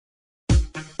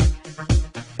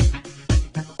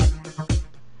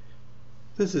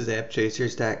This is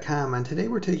appchasers.com, and today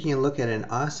we're taking a look at an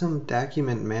awesome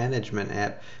document management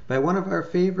app by one of our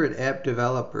favorite app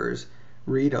developers,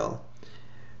 Readdle.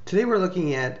 Today we're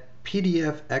looking at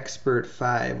PDF Expert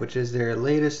 5, which is their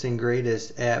latest and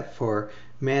greatest app for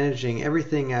managing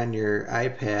everything on your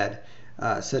iPad,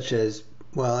 such as,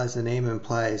 well, as the name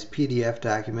implies, PDF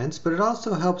documents, but it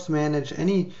also helps manage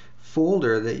any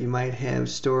folder that you might have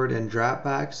stored in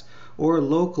Dropbox or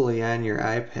locally on your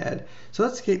iPad. So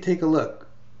let's take a look.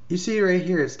 You see right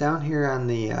here, it's down here on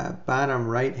the bottom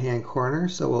right hand corner,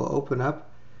 so we'll open up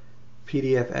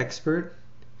PDF Expert.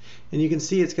 And you can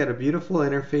see it's got a beautiful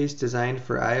interface designed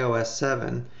for iOS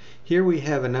 7. Here we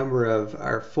have a number of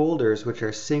our folders which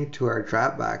are synced to our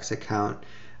Dropbox account,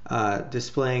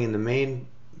 displaying in the main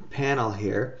panel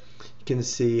here. You can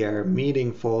see our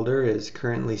meeting folder is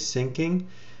currently syncing.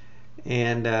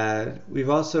 And we've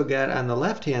also got on the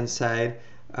left hand side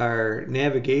our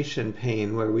navigation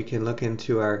pane where we can look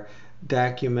into our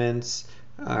documents,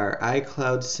 our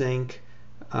iCloud sync,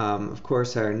 of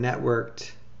course our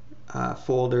networked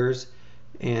folders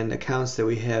and accounts that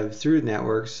we have through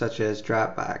networks such as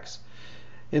Dropbox.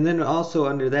 And then also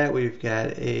under that we've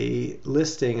got a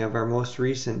listing of our most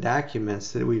recent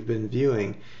documents that we've been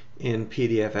viewing in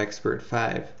PDF Expert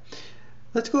 5.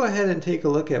 Let's go ahead and take a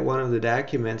look at one of the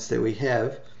documents that we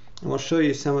have, and we'll show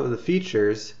you some of the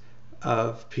features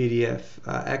of PDF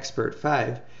Expert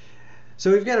 5.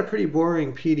 So we've got a pretty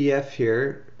boring PDF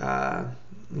here.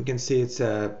 You can see it's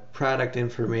a product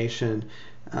information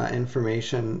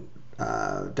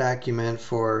document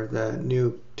for the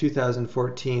new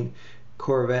 2014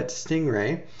 Corvette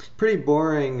Stingray. Pretty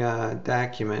boring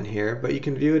document here, but you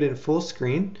can view it in full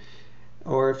screen,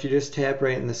 or if you just tap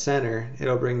right in the center,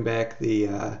 it'll bring back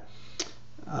the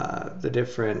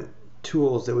different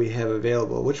tools that we have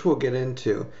available, which we'll get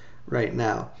into right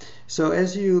now. So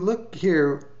as you look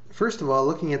here, first of all,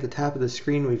 looking at the top of the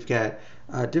screen, we've got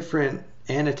different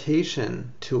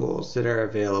annotation tools that are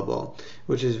available,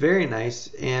 which is very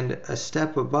nice and a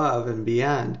step above and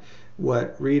beyond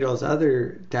what Readdle's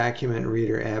other document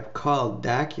reader app called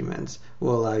Documents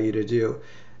will allow you to do.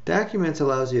 Documents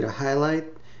allows you to highlight,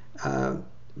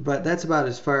 but that's about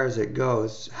as far as it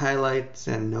goes, highlights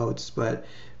and notes. But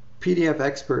PDF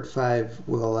Expert 5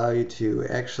 will allow you to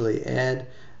actually add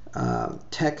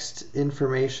text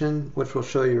information, which we'll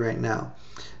show you right now.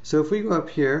 So if we go up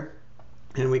here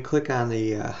and we click on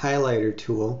the highlighter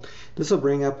tool, this will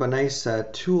bring up a nice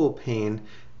tool pane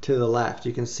to the left.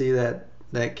 You can see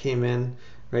that came in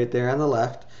right there on the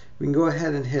left. We can go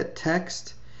ahead and hit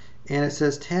text, and it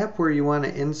says tap where you want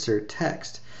to insert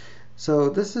text. So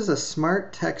this is a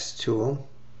smart text tool.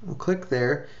 We'll click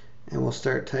there and we'll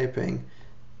start typing.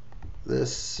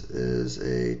 This is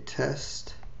a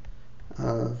test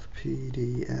of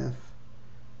PDF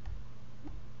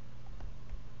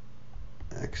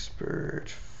Expert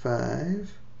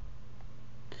 5,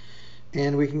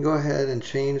 and we can go ahead and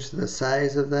change the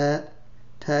size of that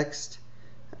text.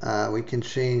 We can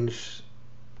change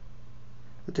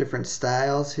the different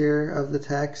styles here of the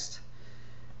text,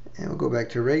 and we'll go back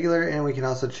to regular, and we can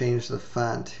also change the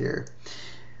font here.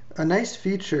 A nice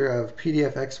feature of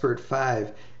PDF Expert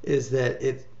 5 is that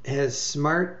it has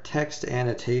smart text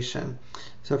annotation.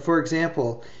 So for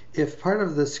example, if part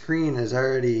of the screen is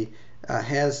already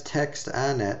has text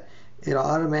on it, it'll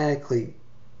automatically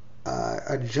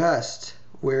adjust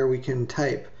where we can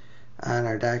type on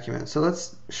our document. So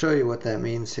let's show you what that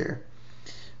means here.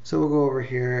 So we'll go over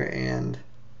here and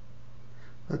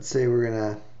let's say we're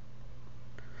gonna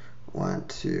want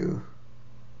to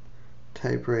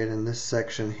type right in this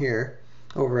section here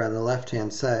over on the left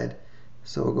hand side.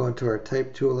 So we'll go into our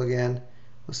type tool again.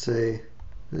 We'll say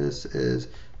this is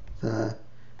the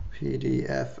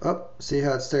PDF. Oh, see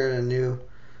how it started a new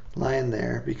line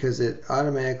there because it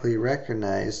automatically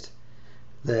recognized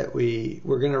that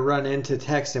we're going to run into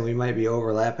text and we might be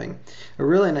overlapping. A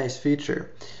really nice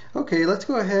feature. Okay, let's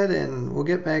go ahead and we'll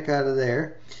get back out of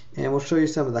there and we'll show you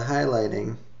some of the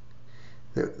highlighting.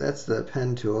 That's the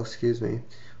pen tool, excuse me.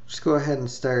 Just go ahead and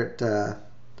start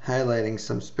highlighting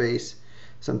some space,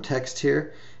 some text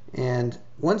here. And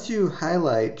once you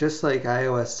highlight, just like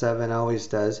iOS 7 always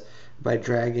does, by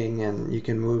dragging, and you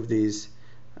can move these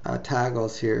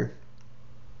toggles here.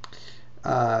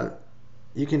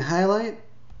 You can highlight,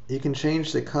 you can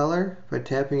change the color by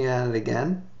tapping on it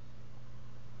again.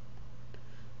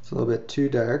 It's a little bit too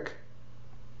dark.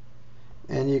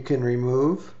 And you can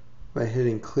remove by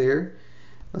hitting clear.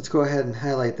 Let's go ahead and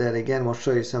highlight that again. We'll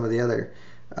show you some of the other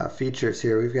features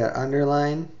here. We've got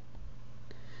underline,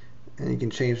 and you can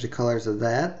change the colors of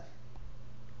that.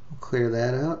 We'll clear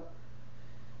that out.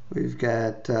 We've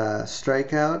got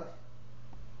strikeout.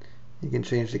 You can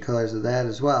change the colors of that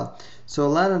as well. So a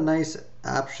lot of nice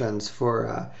options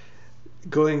for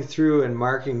going through and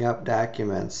marking up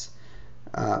documents,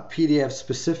 PDF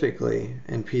specifically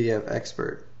in PDF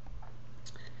Expert.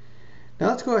 Now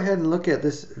let's go ahead and look at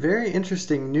this very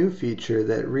interesting new feature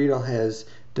that Readdle has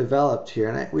developed here.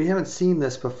 And we haven't seen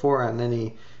this before on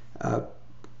any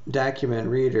document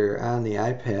reader on the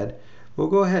iPad. We'll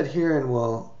go ahead here and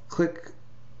we'll click,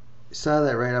 saw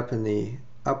that right up in the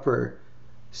upper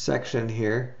section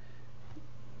here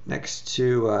next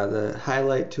to the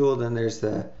highlight tool. Then there's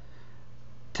the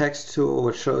text tool,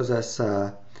 which shows us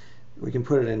we can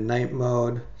put it in night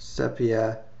mode,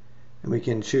 sepia, and we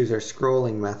can choose our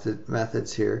scrolling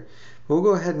methods here. We'll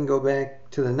go ahead and go back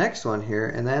to the next one here,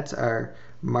 and that's our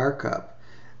markup.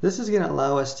 This is going to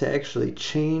allow us to actually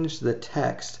change the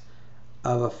text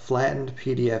of a flattened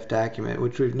PDF document,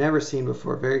 which we've never seen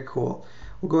before. Very cool.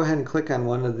 We'll go ahead and click on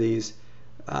one of these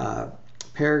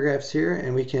paragraphs here,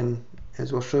 and we can,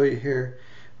 as we'll show you here,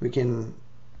 we can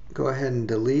go ahead and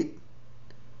delete,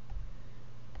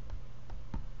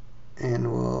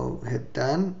 and we'll hit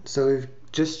done. So we've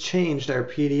just changed our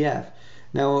PDF.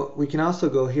 Now we can also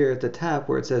go here at the top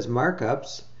where it says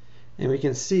markups, and we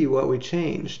can see what we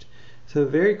changed. So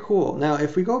very cool. Now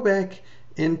if we go back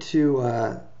into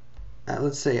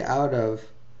let's say out of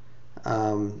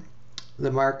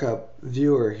the markup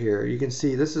viewer here, you can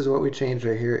see this is what we changed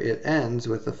right here. It ends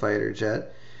with the fighter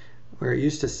jet, where it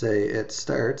used to say it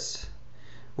starts.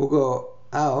 We'll go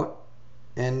out,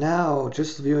 and now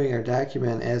just viewing our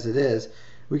document as it is,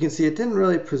 we can see it didn't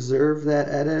really preserve that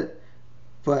edit,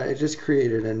 but it just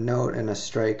created a note and a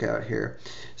strikeout here.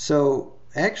 So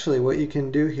actually what you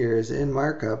can do here is in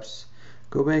markups,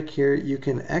 go back here, you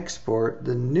can export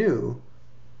the new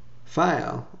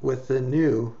file with the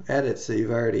new edits that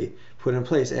you've already put in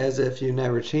place, as if you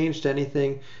never changed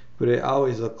anything, but it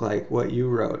always looked like what you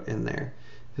wrote in there.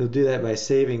 You'll do that by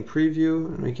saving preview,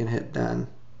 and we can hit done.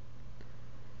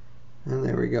 And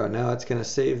there we go. Now it's going to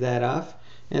save that off,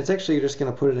 and it's actually just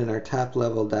going to put it in our top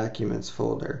level documents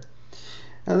folder.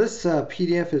 Now this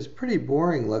PDF is pretty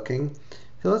boring looking,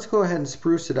 so let's go ahead and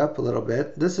spruce it up a little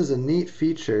bit. This is a neat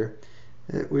feature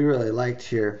that we really liked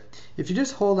here. If you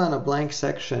just hold on a blank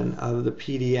section of the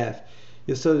PDF,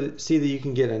 you'll see that you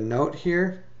can get a note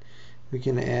here. We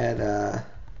can add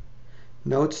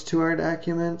notes to our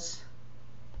documents,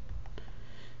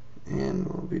 and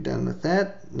we'll be done with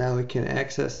that. Now we can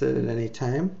access it at any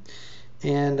time.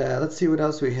 And let's see what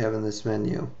else we have in this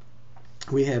menu.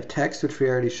 We have text, which we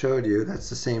already showed you. That's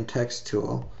the same text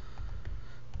tool.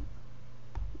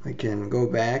 We can go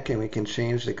back and we can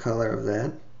change the color of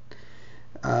that.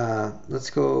 Let's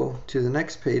go to the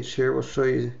next page here. We'll show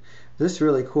you this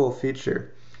really cool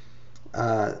feature.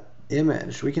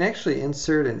 Image. We can actually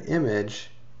insert an image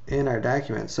in our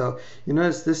document. So you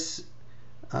notice this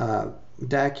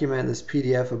document, this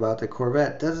PDF about the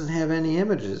Corvette, doesn't have any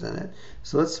images in it.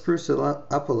 So let's spruce it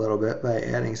up a little bit by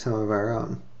adding some of our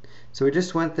own. So we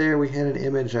just went there, we had an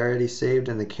image already saved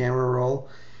in the camera roll,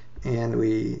 and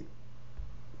we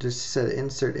just said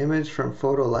insert image from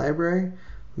photo library.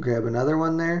 We'll grab another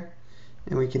one there,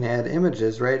 and we can add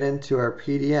images right into our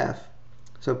PDF.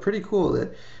 So pretty cool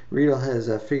that Readdle has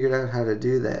figured out how to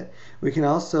do that. We can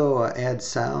also add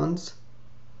sounds.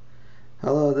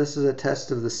 Hello, this is a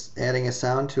test of this, adding a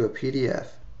sound to a PDF.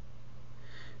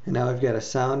 And now we've got a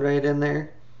sound right in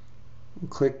there. We'll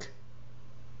click,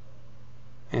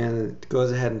 and it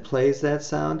goes ahead and plays that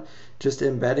sound, just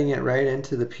embedding it right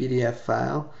into the PDF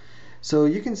file. So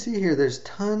you can see here there's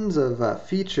tons of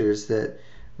features that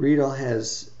Readdle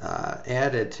has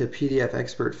added to PDF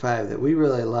Expert 5 that we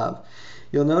really love.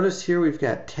 You'll notice here we've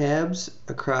got tabs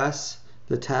across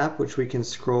the top, which we can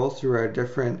scroll through our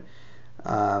different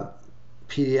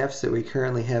PDFs that we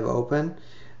currently have open.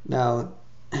 Now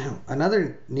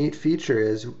another neat feature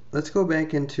is, let's go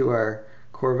back into our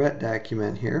Corvette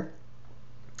document here,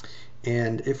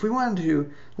 and if we wanted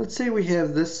to, let's say we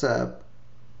have this,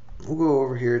 we'll go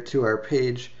over here to our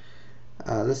page,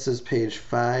 this is page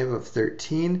 5 of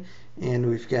 13, and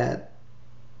we've got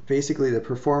basically the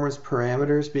performance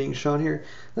parameters being shown here.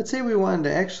 Let's say we wanted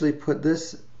to actually put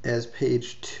this as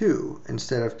page 2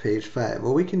 instead of page 5.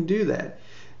 Well, we can do that.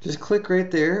 Just click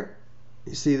right there.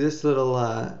 You see this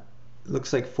little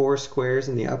looks like 4 squares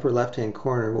in the upper left hand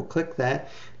corner. We'll click that.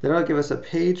 That'll give us a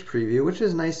page preview, which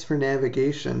is nice for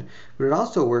navigation, but it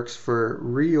also works for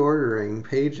reordering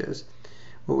pages.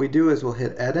 What we do is we'll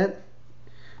hit edit,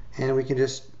 and we can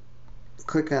just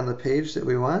click on the page that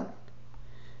we want,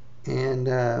 and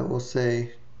we'll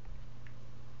say,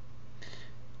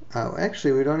 oh,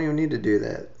 actually we don't even need to do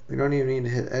that. We don't even need to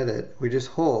hit edit. We just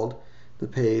hold the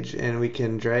page and we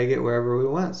can drag it wherever we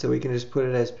want. So we can just put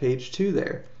it as page 2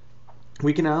 there.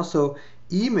 We can also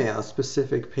email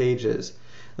specific pages.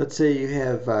 Let's say you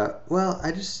have, well,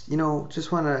 I just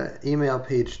want to email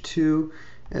page 2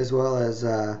 as well as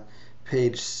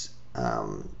page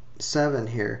 7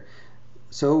 here.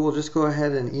 So we'll just go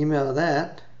ahead and email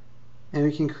that, and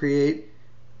we can create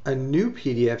a new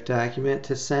PDF document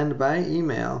to send by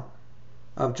email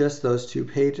of just those 2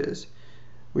 pages.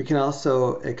 We can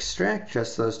also extract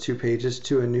just those 2 pages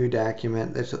to a new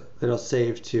document that'll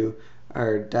save to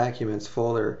our documents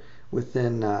folder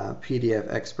within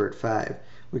PDF Expert 5.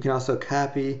 We can also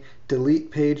copy,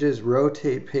 delete pages,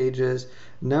 rotate pages,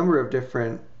 number of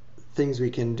different things we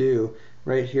can do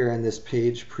right here in this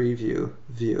page preview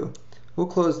view. We'll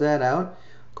close that out.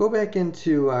 Go back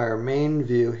into our main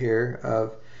view here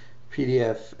of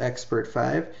PDF Expert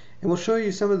 5, and we'll show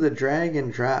you some of the drag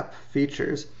and drop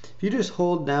features. If you just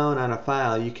hold down on a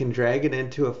file, you can drag it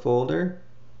into a folder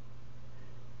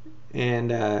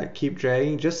and keep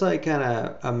dragging, just like on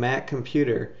a Mac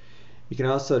computer. You can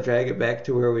also drag it back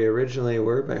to where we originally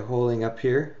were by holding up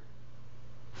here.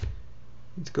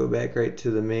 Let's go back right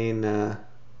to the main,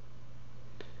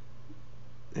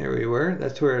 there we were,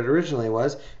 that's where it originally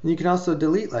was. And you can also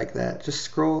delete like that.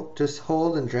 Just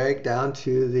hold and drag down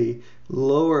to the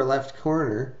lower left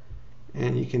corner,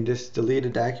 and you can just delete a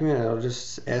document. It'll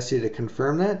just ask you to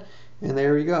confirm that, and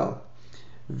there we go.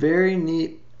 Very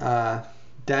neat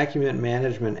document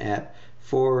management app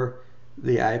for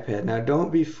the iPad. Now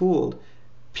don't be fooled.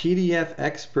 PDF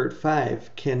Expert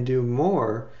 5 can do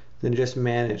more than just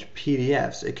manage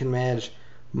PDFs. It can manage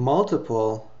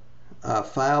multiple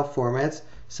file formats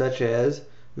such as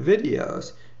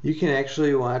videos. You can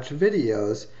actually watch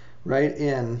videos right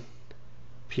in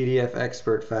PDF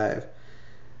Expert 5.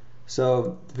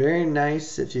 So very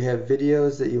nice if you have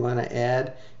videos that you want to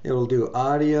add. It will do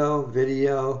audio,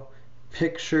 video,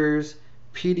 pictures,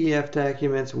 PDF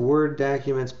documents, Word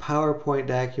documents, PowerPoint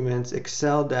documents,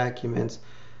 Excel documents,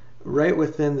 right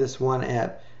within this one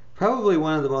app. Probably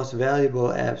one of the most valuable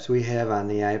apps we have on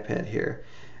the iPad here.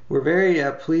 We're very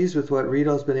pleased with what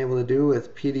Readdle's been able to do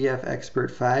with PDF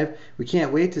Expert 5. We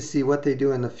can't wait to see what they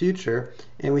do in the future,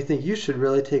 and we think you should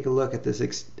really take a look at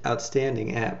this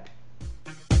outstanding app.